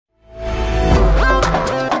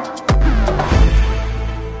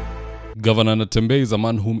Governor Natembeya is a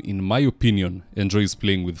man whom, in my opinion, enjoys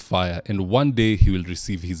playing with fire, and one day he will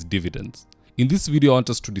receive his dividends. In this video, I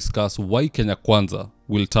want us to discuss why Kenya Kwanza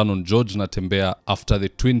will turn on George Natembeya after the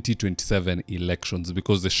 2027 elections,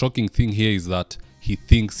 because the shocking thing here is that he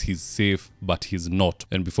thinks he's safe, but he's not.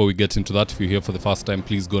 And before we get into that, if you're here for the first time,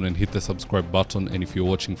 please go on and hit the subscribe button. And if you're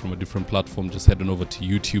watching from a different platform, just head on over to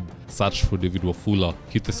YouTube, search for David Wafula,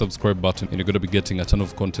 hit the subscribe button, and you're going to be getting a ton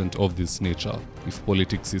of content of this nature. If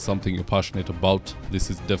politics is something you're passionate about,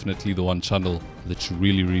 this is definitely the one channel that you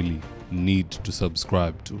really need to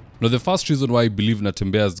subscribe to. Now, the first reason why I believe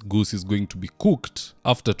Natembeya's goose is going to be cooked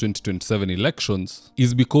after 2027 elections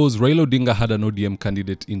is because Raila Odinga had an ODM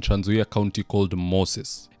candidate in Trans Nzoia County called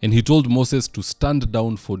Moses. And he told Moses to stand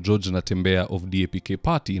down for George Natembeya of DAPK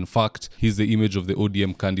party. In fact, he's the image of the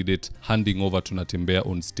ODM candidate handing over to Natembeya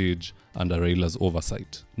on stage under Raila's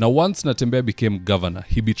oversight. Now, once Natembeya became governor,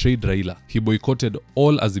 he betrayed Raila. He boycotted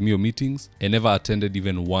all Azimio meetings and never attended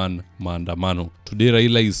even one maandamano. Today,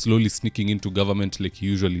 Raila is slowly sneaking into government like he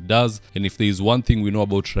usually does, and if there is one thing we know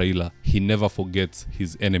about Raila, he never forgets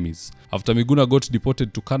his enemies. After Miguna got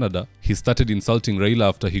deported to Canada, he started insulting Raila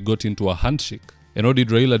after he got into a handshake. And what did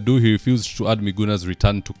Raila do? He refused to add Miguna's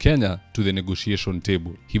return to Kenya to the negotiation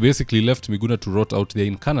table. He basically left Miguna to rot out there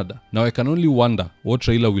in Canada. Now, I can only wonder what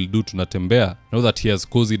Raila will do to Natembeya now that he has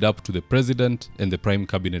cozied up to the president and the prime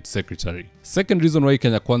cabinet secretary. Second reason why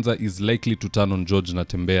Kenya Kwanza is likely to turn on George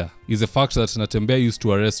Natembeya is the fact that Natembeya used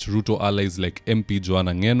to arrest Ruto allies like MP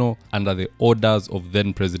Joanna Ngeno under the orders of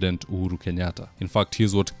then President Uhuru Kenyatta. In fact,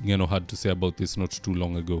 here's what Ngeno had to say about this not too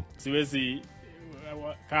long ago. Siwezi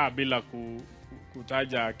kaa bila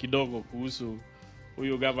kutaja kidogo kuhusu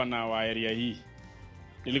huyu governor wa area hii.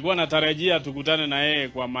 Nilikuwa natarajia tukutane na yeye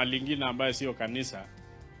kwa mali nyingine ambayo sio kanisa,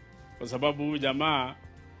 kwa sababu huyu jamaa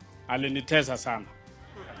alinitesa sana.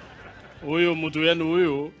 Huyu mtu wenu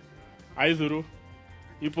huyu aidhuru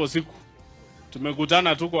ipo siku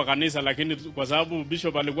tumekutana tu kwa kanisa, lakini kwa sababu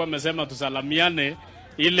bishop alikuwa amesema tusalamiane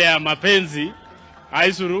ile ya mapenzi,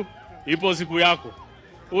 aidhuru ipo siku yako.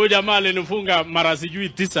 Huyu jamaa alinifunga mara sijui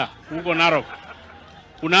 9 huko Narok.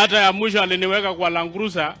 Kuna hata ya mwisho aliniweka kwa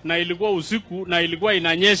Langrusa na ilikuwa usiku na ilikuwa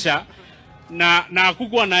inanyesha na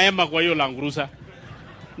hakukuwa na hema kwa hiyo Langrusa.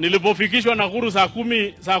 Nilipofikishwa Nakuru saa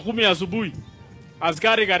 10 asubuhi,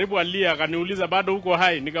 askari karibu alia akaniuliza bado uko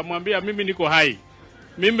hai? Nikamwambia mimi niko hai.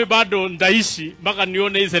 Mimi bado ndaishi mpaka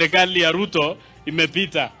nione hii serikali ya Ruto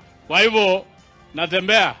imepita. Kwa hivyo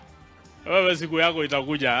Natembeya, wewe siku yako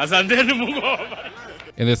itakuja. Asanteni Mungu.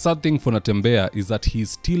 And the sad thing for Natembeya is that he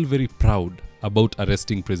is still very proud about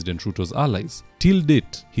arresting President Ruto's allies. Till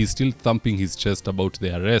date, he's still thumping his chest about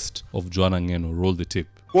the arrest of Joanna Ngeno. Roll the tape.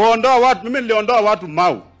 Kuondoa watu, mimi niliondoa watu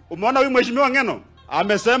Mau. Umeona huyu mheshimiwa Ngeno?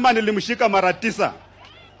 Amesema nilimshika mara 9.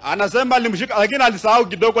 Anasema alimshika, lakini alisahau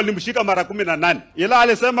kidogo, alimshika mara 18. Ila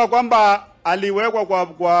alisema kwamba aliwekwa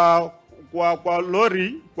kwa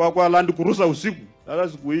lori, kwa Land Cruiser usiku. Sasa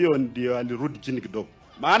siku hiyo ndio alirudi chini kidogo.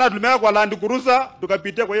 Maana tulimeka kwa Land Cruiser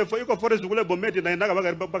tukapitia kwa hiyo iko forest kule Bomet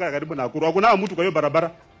inaenda mpaka karibu na Nakuru. Hakuna mtu kwa hiyo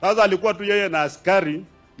barabara. Sasa alikuwa tu yeye na askari,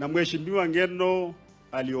 na mheshimiwa Ngeno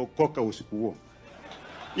aliokoka usiku huo.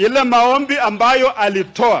 Ile maombi ambayo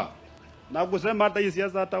alitoa na kusema hata hii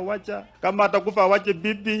siasa atawacha, kama atakufa awache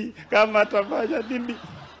bibi, kama atafanya bibi.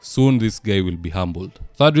 Soon this guy will be humbled.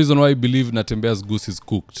 Third reason why I believe Natembeya's goose is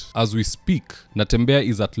cooked. As we speak, Natembeya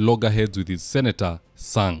is at loggerheads with his senator,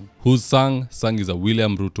 Sang, whose Sang is a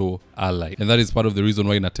William Ruto ally. And that is part of the reason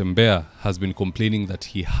why Natembeya has been complaining that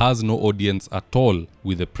he has no audience at all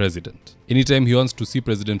with the president. Anytime he wants to see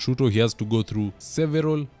President Ruto, he has to go through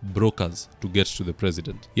several brokers to get to the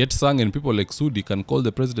president. Yet Sang and people like Sudi can call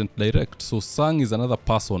the president direct. So Sang is another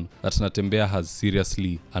person that Natembeya has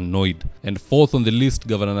seriously annoyed. And fourth on the list,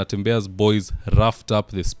 Governor Natembeya's boys roughed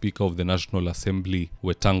up the Speaker of the National Assembly,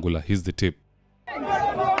 Wetangula. Here's the tape.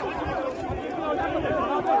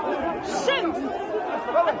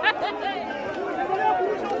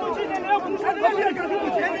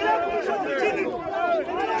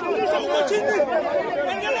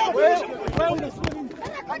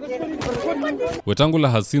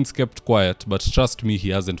 Wetangula has since kept quiet, but trust me, he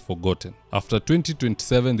hasn't forgotten. After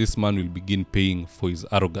 2027, this man will begin paying for his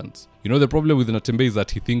arrogance. You know, the problem with Natembeya is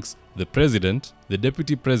that he thinks the president, the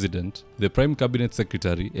deputy president, the prime cabinet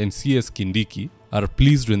secretary, and CS Kindiki are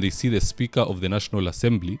pleased when they see the Speaker of the National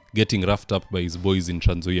Assembly getting roughed up by his boys in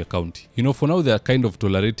Trans Nzoia County. You know, for now they are kind of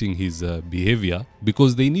tolerating his behavior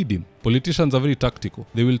because they need him. Politicians are very tactical.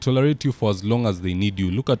 They will tolerate you for as long as they need you.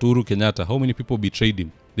 Look at Uhuru Kenyatta. How many people betrayed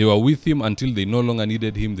him? They were with him until they no longer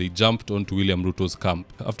needed him. They jumped onto William Ruto's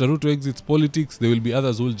camp. After Ruto exits politics, there will be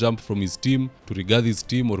others who will jump from his team to Rigath's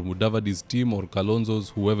team or Mudavadi's team or Kalonzo's,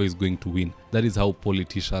 whoever is going to win. That is how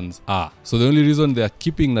politicians are. So the only reason they are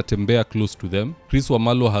keeping Natembeya close to them, Chris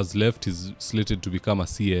Wamalo has left, is slated to become a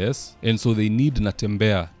CAS, and so they need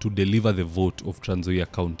Natembeya to deliver the vote of Trans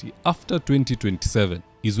Nzoia County. After 2027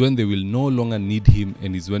 is when they will no longer need him,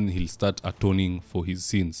 and is when he'll start atoning for his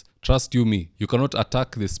sins. Trust you me, you cannot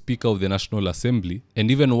attack the Speaker of the National Assembly,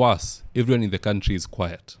 and even worse, everyone in the country is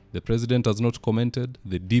quiet. The President has not commented,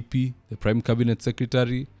 the DP, the Prime Cabinet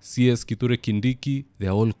Secretary, CS Kithure Kindiki, they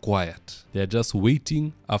are all quiet. They are just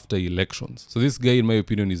waiting after elections. So this guy, in my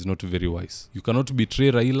opinion, is not very wise. You cannot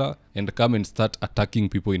betray Raila and come and start attacking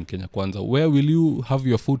people in Kenya Kwanza. Where will you have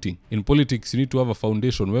your footing? In politics, you need to have a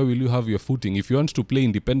foundation. Where will you have your footing? If you want to play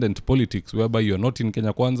independent politics, whereby you're not in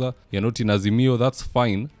Kenya Kwanza, you're not in Azimio, that's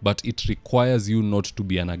fine, but it requires you not to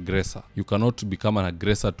be an aggressor. You cannot become an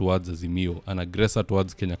aggressor towards Azimio, an aggressor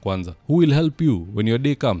towards Kenya Kwanza. Who will help you when your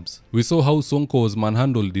day comes? We saw how Sonko was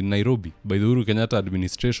manhandled in Nairobi by the Uhuru Kenyatta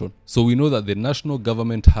administration. So we know that the national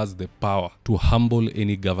government has the power to humble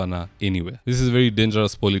any governor anywhere. This is very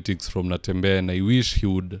dangerous politics from Natembeya, and I wish he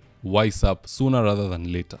would wise up sooner rather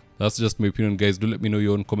than later. That's just my opinion, guys. Do let me know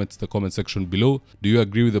your own comments in the comment section below. Do you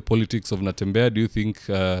agree with the politics of Natembeya? Do you think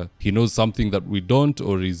he knows something that we don't,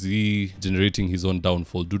 or is he generating his own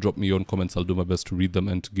downfall? Do drop me your own comments. I'll do my best to read them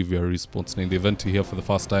and to give you a response. Now, in the event you're here for the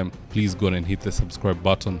first time, please go on and hit the subscribe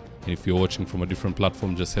button. And if you're watching from a different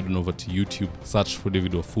platform, just head on over to YouTube, search for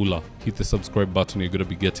David Wafula, hit the subscribe button. You're going to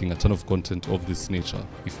be getting a ton of content of this nature.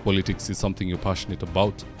 If politics is something you're passionate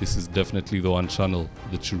about, this is definitely the one channel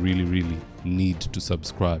that you really need to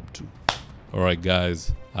subscribe to. Alright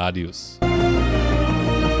guys, adios.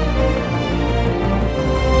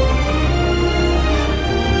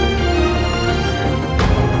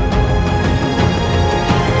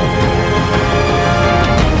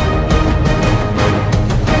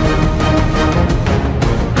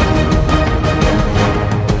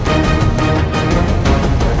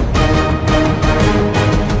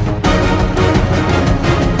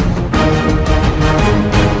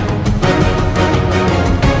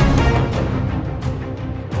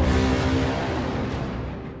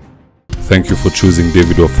 Thank you for choosing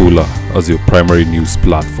David Wafula as your primary news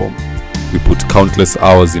platform. We put countless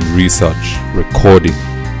hours in research, recording,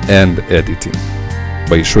 and editing.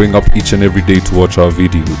 By showing up each and every day to watch our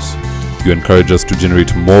videos, you encourage us to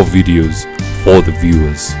generate more videos for the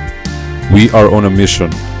viewers. We are on a mission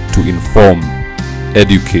to inform,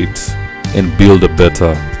 educate, and build a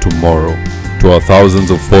better tomorrow. To our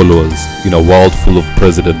thousands of followers in a world full of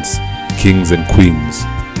presidents, kings, and queens,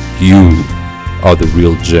 you are the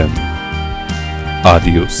real gem.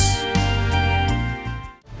 Adios.